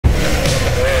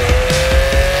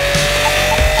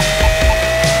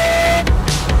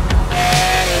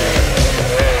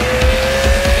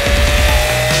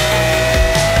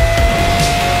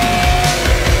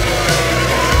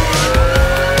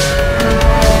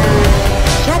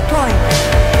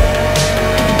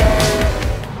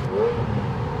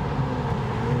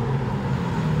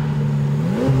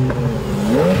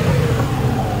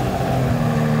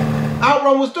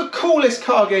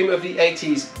biggest car game of the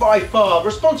 80s by far,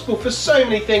 responsible for so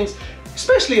many things,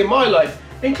 especially in my life,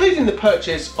 including the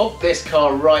purchase of this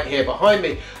car right here behind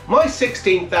me, my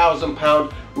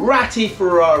 £16,000 ratty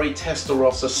Ferrari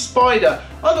Testarossa Spider,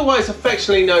 otherwise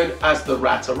affectionately known as the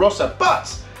Ratarossa.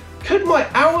 But could my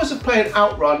hours of playing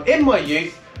Outrun in my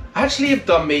youth actually have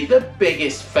done me the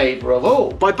biggest favour of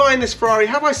all? By buying this Ferrari,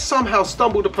 have I somehow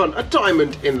stumbled upon a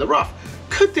diamond in the rough?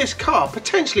 Could this car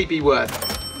potentially be worth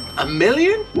 $1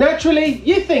 million? Naturally,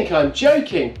 you think I'm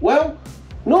joking. Well,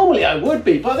 normally I would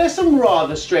be, but there's some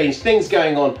rather strange things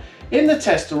going on in the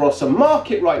Testarossa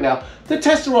market right now. The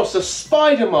Testarossa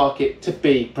Spider market, to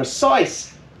be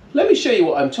precise. Let me show you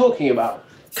what I'm talking about.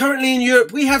 Currently in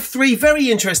Europe, we have three very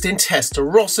interesting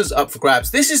Testarossas up for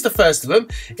grabs. This is the first of them.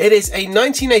 It is a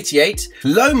 1988,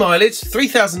 low mileage,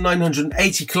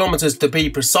 3,980 kilometers to be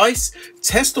precise,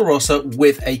 Testarossa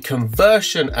with a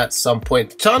conversion at some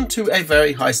point, done to a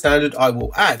very high standard, I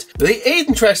will add. The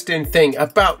interesting thing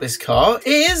about this car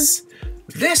is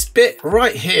this bit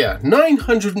right here,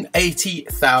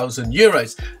 980,000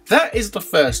 euros. That is the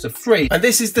first of three. And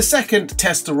this is the second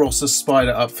Testarossa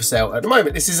Spider up for sale at the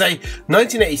moment. This is a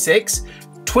 1986,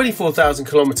 24,000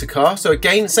 kilometer car. So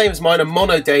again, same as mine, a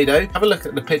mono dado. Have a look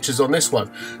at the pictures on this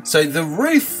one. So the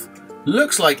roof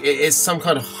looks like it is some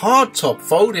kind of hardtop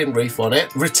fold-in roof on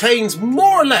it. Retains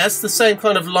more or less the same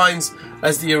kind of lines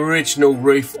as the original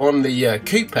roof on the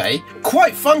coupe.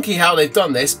 Quite funky how they've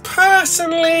done this.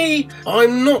 Personally,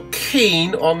 I'm not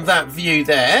keen on that view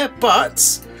there,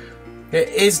 but it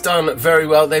is done very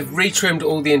well. They've retrimmed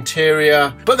all the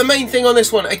interior. But the main thing on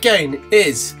this one, again,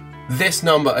 is this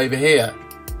number over here.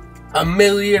 €1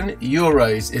 million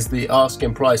is the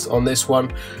asking price on this one,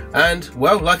 and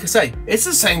well, like I say, it's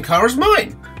the same car as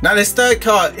mine. Now this third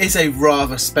car is a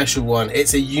rather special one.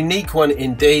 It's a unique one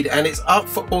indeed, and it's up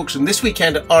for auction this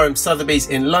weekend at RM Sotheby's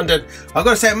in London. I've got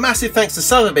to say a massive thanks to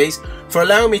Sotheby's for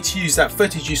allowing me to use that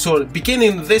footage you saw at the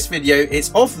beginning of this video. It's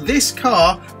of this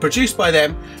car produced by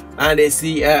them, and it's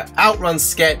the Outrun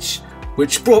sketch,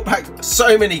 which brought back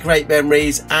so many great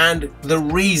memories and the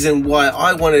reason why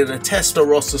I wanted a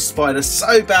Testarossa Spider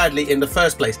so badly in the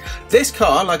first place. This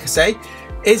car, like I say,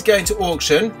 is going to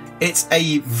auction. It's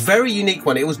a very unique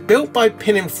one. It was built by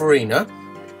Pininfarina.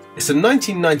 It's a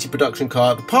 1990 production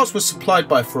car. The parts were supplied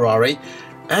by Ferrari,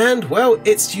 and well,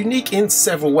 it's unique in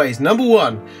several ways. Number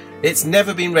one, it's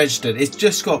never been registered. It's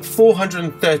just got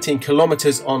 413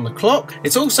 kilometers on the clock.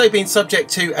 It's also been subject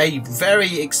to a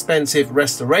very expensive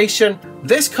restoration.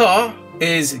 This car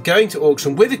is going to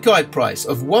auction with a guide price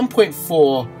of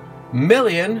 1.4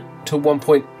 million to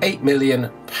 1.8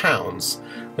 million pounds.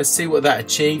 Let's see what that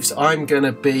achieves. I'm going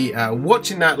to be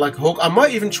watching that like a hawk. I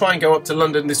might even try and go up to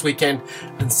London this weekend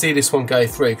and see this one go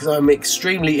through, because I'm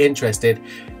extremely interested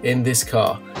in this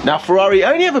car. Now Ferrari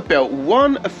only ever built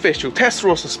one official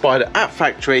Testarossa Spider at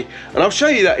factory, and I'll show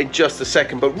you that in just a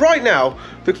second. But right now,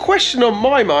 the question on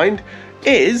my mind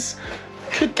is,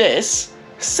 could this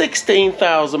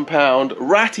 £16,000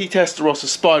 ratty Testarossa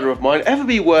Spider of mine ever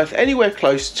be worth anywhere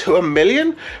close to $1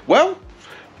 million? Well,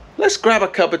 let's grab a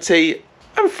cup of tea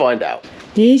and find out.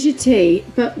 Here's your tea,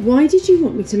 but why did you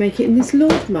want me to make it in this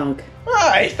Lord mug?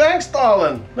 Aye, thanks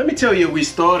darling. Let me tell you a wee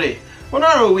story. When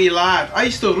I was a wee lad, I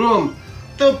used to roam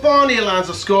the bonny lands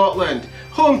of Scotland,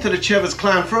 home to the Chivers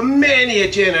clan for many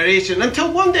a generation,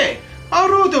 until one day I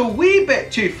rode a wee bit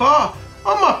too far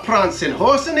on my prancing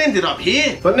horse and ended up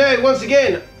here. But now, once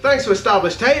again, thanks to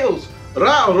established titles,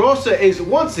 Ratarossa is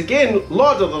once again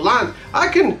Lord of the land. I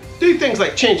can do things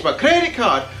like change my credit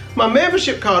card, my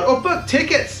membership card, or book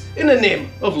tickets in the name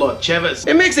of Lord Chivers.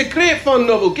 It makes a great fun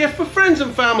novel gift for friends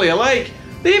and family alike.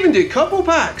 They even do couple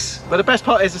packs. But the best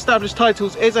part is established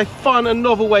titles is a fun and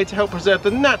novel way to help preserve the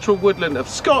natural woodland of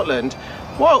Scotland,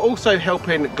 while also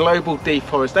helping global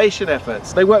deforestation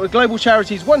efforts. They work with global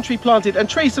charities, One Tree Planted and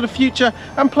Trees to the Future,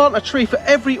 and plant a tree for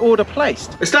every order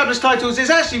placed. Established Titles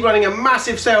is actually running a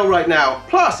massive sale right now.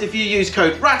 Plus, if you use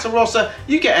code Ratarossa,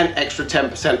 you get an extra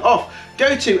 10% off.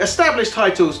 Go to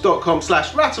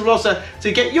establishedtitles.com/Ratarossa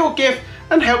to get your gift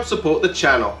and help support the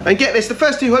channel. And get this, the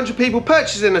first 200 people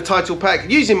purchasing a title pack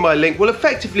using my link will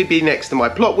effectively be next to my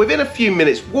plot within a few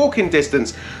minutes walking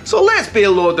distance. So let's be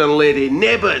a Lord and Lady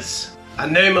neighbours.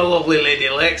 And now my lovely Lady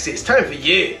Lexi, it's time for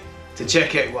you to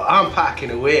check out what I'm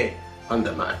packing away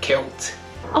under my kilt.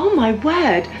 Oh my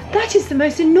word, that is the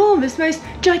most enormous, most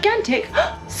gigantic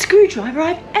screwdriver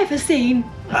I've ever seen.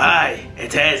 Aye,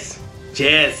 it is.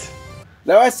 Cheers.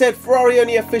 Now, I said Ferrari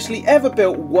only officially ever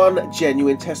built one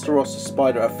genuine Testarossa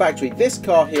Spider at factory. This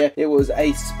car here, it was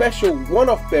a special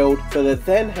one-off build for the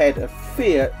then head of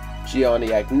Fiat, Gianni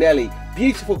Agnelli.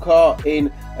 Beautiful car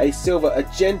in a silver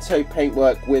Argento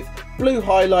paintwork with blue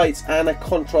highlights and a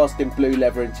contrasting blue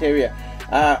leather interior.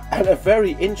 And a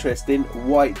very interesting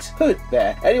white hood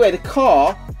there. Anyway, the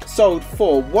car sold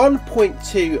for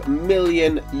 1.2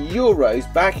 million euros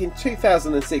back in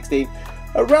 2016,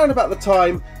 around about the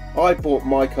time I bought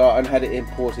my car and had it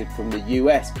imported from the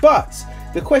US. But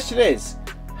the question is,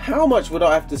 how much would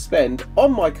I have to spend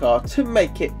on my car to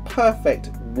make it perfect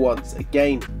once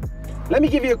again? Let me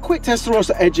give you a quick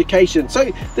Testarossa education.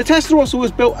 So the Testarossa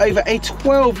was built over a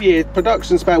 12-year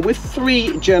production span with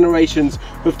 3 generations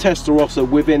of Testarossa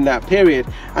within that period.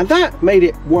 And that made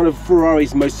it one of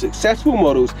Ferrari's most successful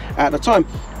models at the time.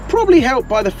 Probably helped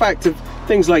by the fact of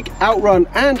things like Outrun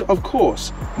and, of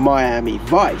course, Miami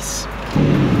Vice.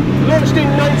 Launched in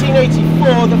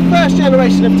 1984, the first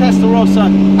generation of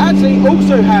Testarossa actually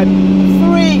also had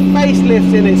 3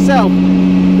 facelifts in itself.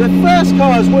 The first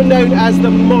cars were known as the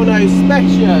Mono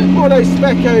Specchio. Mono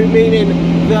Specchio meaning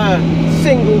the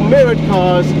single mirrored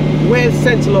cars with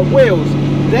centre-lock wheels.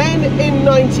 Then in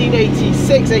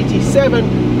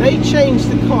 1986-87 they changed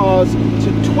the cars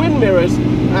to twin mirrors,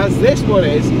 as this one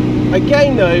is,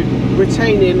 again though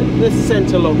retaining the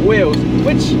centre-lock wheels,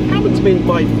 which happen to be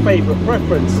my favourite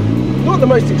preference. Not the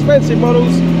most expensive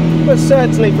models, but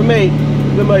certainly for me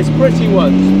the most pretty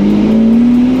ones.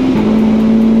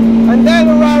 And then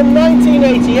around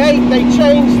 1988 they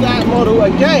changed that model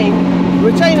again,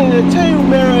 retaining the 2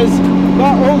 mirrors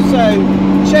but also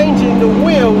changing the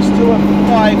wheels to a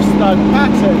 5-stud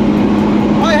pattern.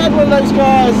 I had one of those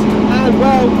cars and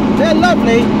well, they're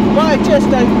lovely, but I just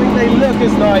don't think they look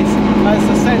as nice as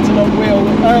the centre-lock wheel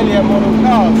earlier model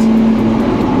cars.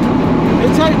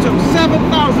 In total,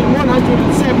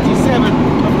 7,177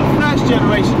 of the first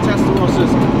generation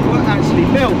Testarossas were actually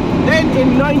built. Then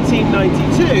in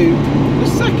 1992, the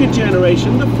second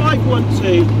generation, the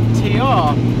 512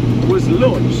 TR, was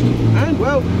launched. And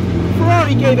well,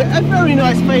 Ferrari gave it a very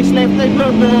nice facelift. They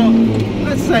put more,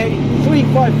 let's say,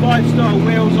 355 style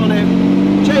wheels on it,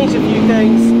 changed a few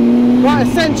things, but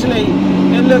essentially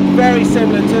it looked very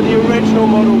similar to the original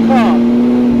model car.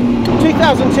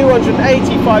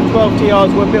 2,285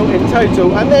 12TRs were built in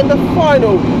total, and then the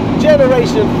final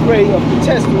generation 3 of the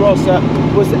Testarossa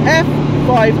was the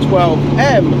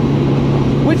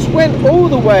F512M, which went all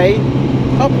the way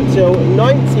up until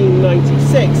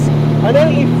 1996, and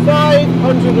only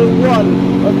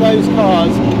 501 of those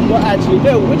cars were actually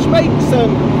built, which makes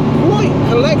them quite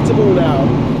collectible now.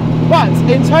 But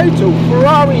in total,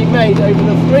 Ferrari made over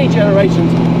the 3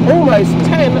 generations almost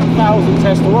 10,000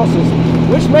 Testarossas,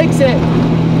 which makes it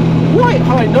quite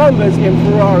high numbers in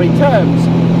Ferrari terms.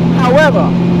 However,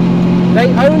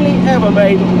 they only ever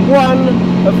made one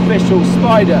official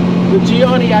Spider, the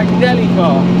Gianni Agnelli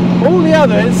car. All the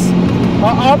others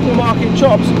are aftermarket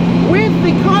chops, with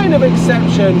the kind of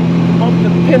exception of the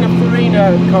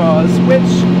Pininfarina cars,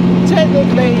 which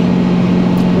technically,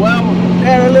 well,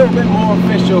 they're a little bit more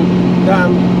official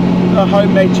than the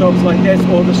homemade chops like this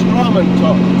or the Straman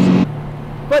chops.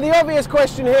 But the obvious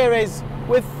question here is,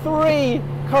 with 3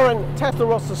 current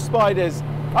Testarossa Spiders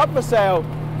up for sale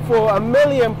for $1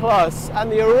 million plus,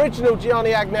 and the original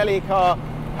Gianni Agnelli car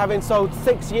having sold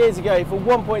 6 years ago for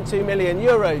 1.2 million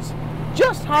euros,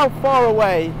 just how far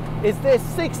away is this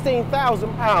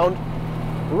 £16,000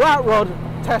 rat rod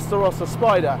Testarossa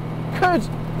Spider? Could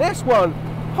this one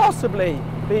possibly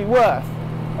be worth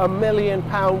 £1 million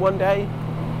one day?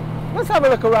 Let's have a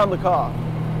look around the car.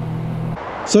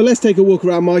 So let's take a walk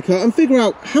around my car and figure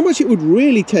out how much it would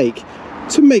really take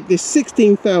to make this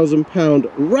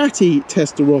 £16,000 ratty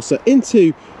Testarossa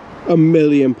into £1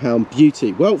 million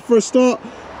beauty. Well, for a start,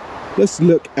 let's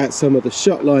look at some of the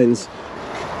shut lines.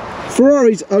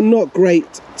 Ferraris are not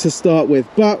great to start with,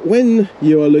 but when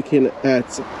you are looking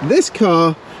at this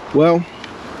car, well,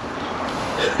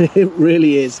 it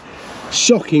really is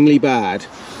shockingly bad.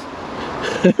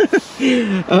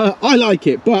 I like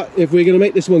it, but if we're going to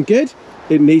make this one good,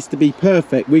 it needs to be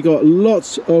perfect. We got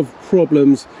lots of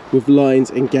problems with lines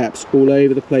and gaps all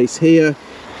over the place here,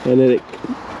 and then it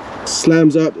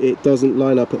slams up, it doesn't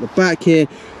line up at the back here.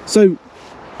 So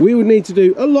we would need to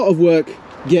do a lot of work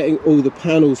getting all the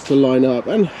panels to line up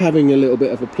and having a little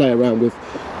bit of a play around with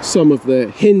some of the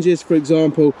hinges, for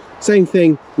example. Same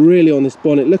thing really on this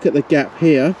bonnet. Look at the gap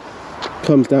here,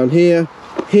 comes down here.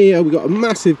 Here we got a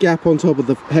massive gap on top of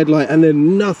the headlight, and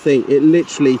then nothing, it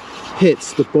literally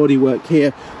hits the bodywork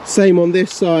here. Same on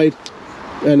this side,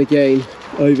 and again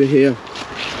over here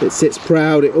it sits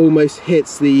proud, it almost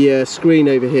hits the screen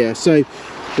over here. So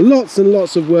lots and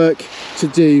lots of work to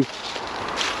do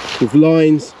with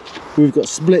lines. We've got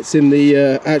splits in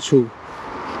the actual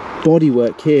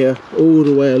bodywork here all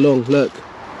the way along. Look,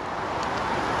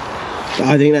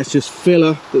 I think that's just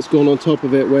filler that's gone on top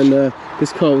of it when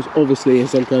this car was obviously in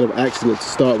some kind of accident to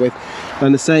start with.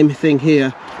 And the same thing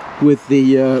here with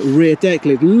the rear deck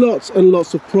lid, lots and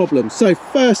lots of problems. So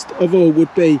first of all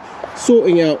would be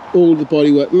sorting out all the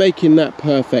bodywork, making that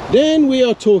perfect. Then we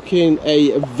are talking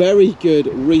a very good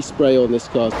respray on this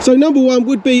car. So number one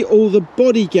would be all the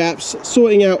body gaps,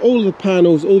 sorting out all the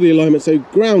panels, all the alignments. So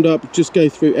ground up, just go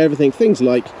through everything. Things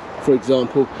like, for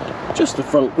example, just the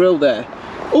front grille there.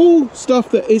 All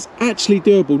stuff that is actually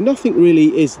doable. Nothing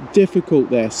really is difficult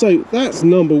there. So that's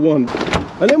number one.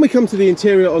 And then we come to the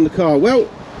interior on the car. Well,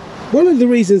 one of the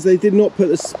reasons they did not put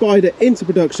the Spider into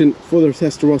production for the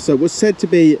Testarossa was said to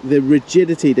be the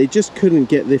rigidity. They just couldn't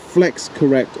get the flex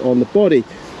correct on the body.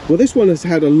 Well, this one has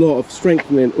had a lot of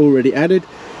strengthening already added,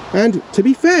 and to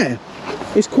be fair,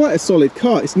 it's quite a solid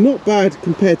car. It's not bad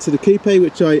compared to the coupe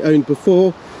which I owned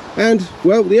before, and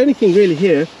well, the only thing really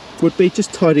here would be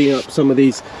just tidying up some of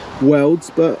these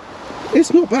welds, but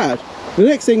it's not bad. The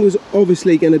next thing was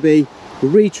obviously going to be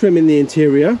retrimming the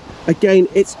interior. Again,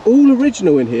 it's all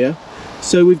original in here,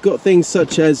 so we've got things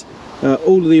such as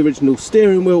all of the original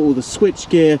steering wheel, all the switch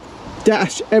gear,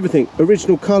 dash, everything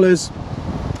original colors.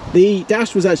 The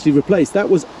dash was actually replaced.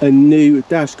 That was a new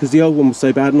dash because the old one was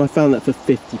so bad, and I found that for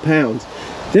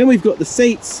 £50. Then we've got the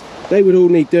seats. They would all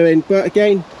need doing, but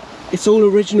again, it's all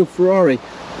original Ferrari.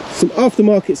 Some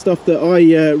aftermarket stuff that I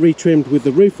retrimmed with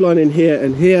the roofline in here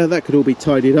and here, that could all be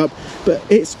tidied up, but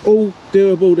it's all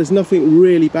doable. There's nothing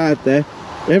really bad there.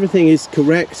 Everything is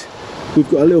correct. We've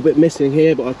got a little bit missing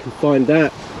here, but I can find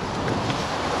that.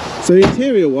 So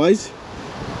interior wise,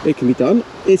 it can be done.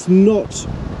 It's not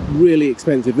really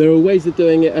expensive. There are ways of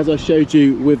doing it, as I showed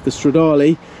you with the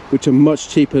Stradale, which are much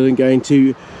cheaper than going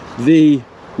to the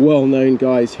well-known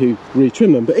guys who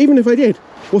retrim them. But even if I did,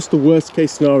 what's the worst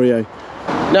case scenario?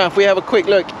 Now if we have a quick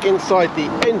look inside the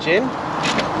engine,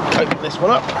 open this one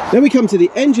up, then we come to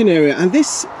the engine area, and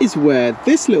this is where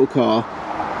this little car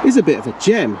is a bit of a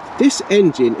gem. This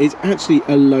engine is actually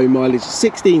a low mileage,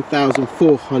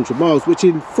 16,400 miles, which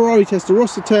in Ferrari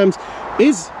Testarossa terms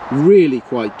is really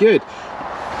quite good.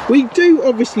 We do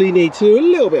obviously need to do a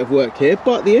little bit of work here,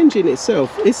 but the engine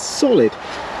itself is solid.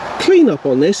 Cleanup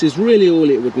on this is really all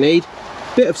it would need.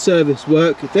 Bit of service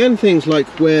work, then things like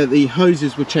where the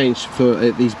hoses were changed for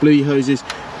these blue hoses,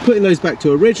 putting those back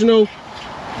to original,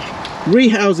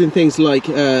 rehousing things like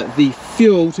the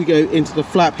fuel to go into the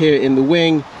flap here in the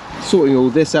wing, sorting all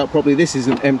this out properly. This is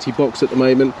an empty box at the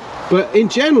moment, but in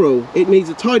general it needs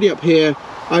a tidy up here,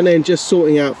 and then just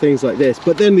sorting out things like this.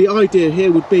 But then the idea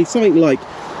here would be something like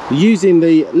using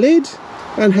the lid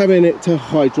and having it to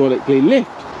hydraulically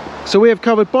lift. So we have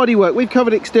covered bodywork, we've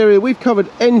covered exterior, we've covered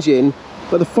engine,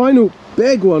 but the final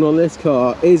big one on this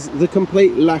car is the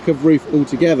complete lack of roof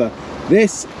altogether.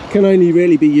 This can only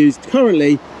really be used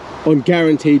currently on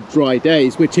guaranteed dry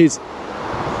days, which is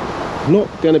not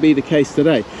going to be the case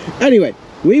today. Anyway,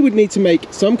 we would need to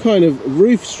make some kind of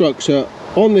roof structure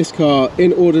on this car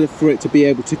in order for it to be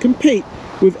able to compete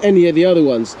with any of the other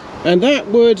ones, and that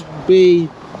would be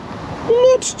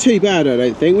not too bad. I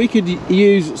don't think we could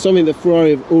use something that Ferrari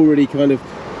have already kind of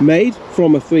made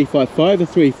from a 355, a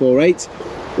 348,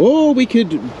 or we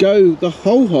could go the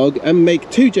whole hog and make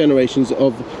two generations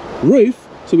of roof,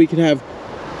 so we could have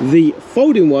the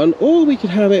folding one, or we could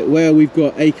have it where we've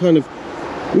got a kind of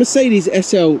Mercedes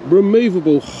SL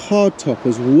removable hardtop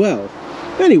as well.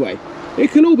 Anyway,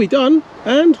 it can all be done,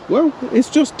 and well, it's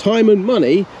just time and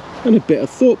money and a bit of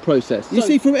thought process. You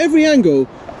see, from every angle,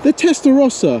 the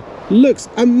Testarossa looks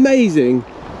amazing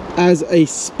as a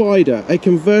Spider, a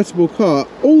convertible car.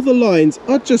 All the lines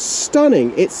are just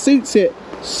stunning. It suits it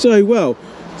so well.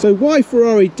 So why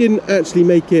Ferrari didn't actually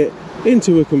make it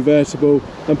into a convertible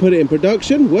and put it in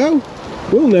production, well,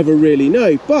 we'll never really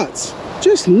know. But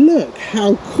just look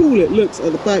how cool it looks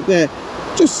at the back there.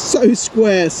 Just so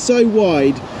square, so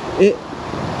wide.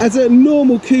 As a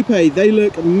normal coupe, they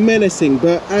look menacing,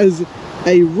 but as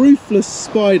a roofless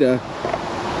Spider,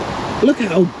 look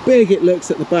how big it looks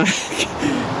at the back.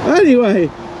 Anyway,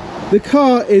 the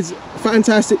car is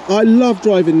fantastic. I love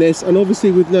driving this, and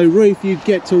obviously with no roof you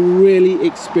get to really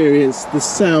experience the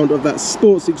sound of that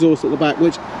sports exhaust at the back,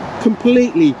 which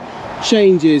completely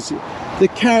changes the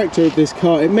character of this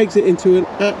car. It makes it into an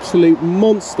absolute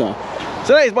monster.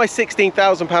 So that is my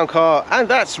 £16,000 car, and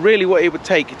that's really what it would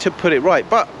take to put it right.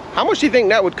 But how much do you think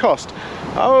that would cost?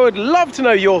 I would love to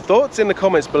know your thoughts in the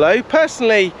comments below.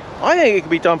 Personally, I think it could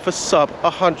be done for sub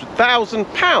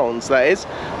 £100,000, that is,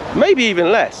 maybe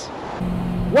even less.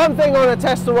 One thing on a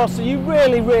Testarossa you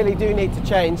really do need to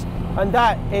change, and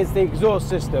that is the exhaust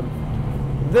system.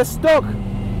 The stock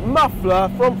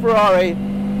muffler from Ferrari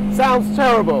sounds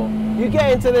terrible. you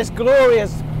get into this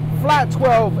glorious flat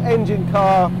 12 engine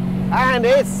car, and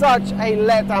it's such a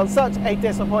letdown, such a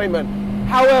disappointment.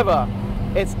 However,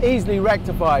 it's easily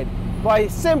rectified by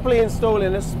simply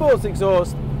installing a sports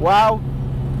exhaust. Wow,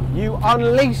 you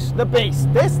unleash the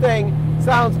beast. This thing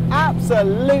sounds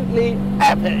absolutely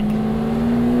epic.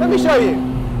 Let me show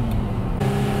you.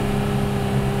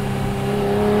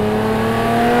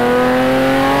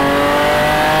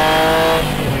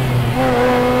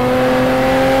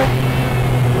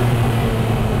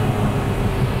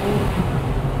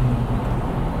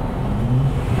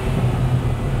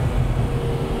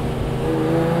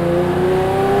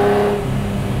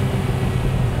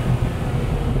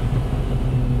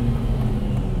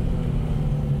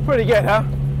 Pretty good, huh?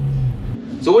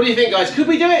 So what do you think, guys? Could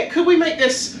we do it? Could we make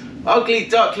this ugly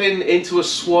duckling into a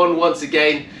swan once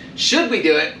again? Should we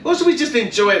do it? Or should we just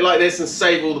enjoy it like this and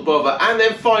save all the bother? And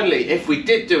then finally, if we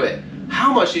did do it,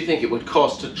 how much do you think it would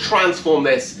cost to transform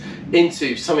this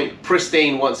into something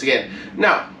pristine once again?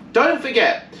 Now, don't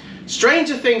forget,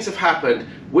 stranger things have happened.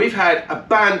 We've had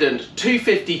abandoned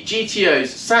 250 GTOs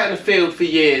sat in the field for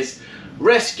years,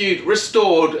 rescued,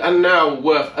 restored, and now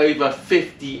worth over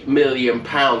 £50 million.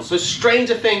 So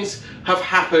stranger things have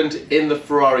happened in the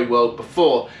Ferrari world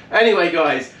before. Anyway,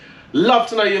 guys, love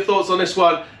to know your thoughts on this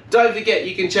one. Don't forget,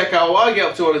 you can check out what I get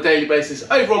up to on a daily basis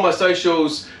over on my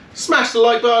socials. Smash the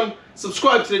like button,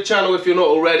 subscribe to the channel if you're not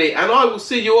already, and I will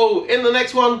see you all in the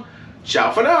next one.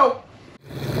 Ciao for now.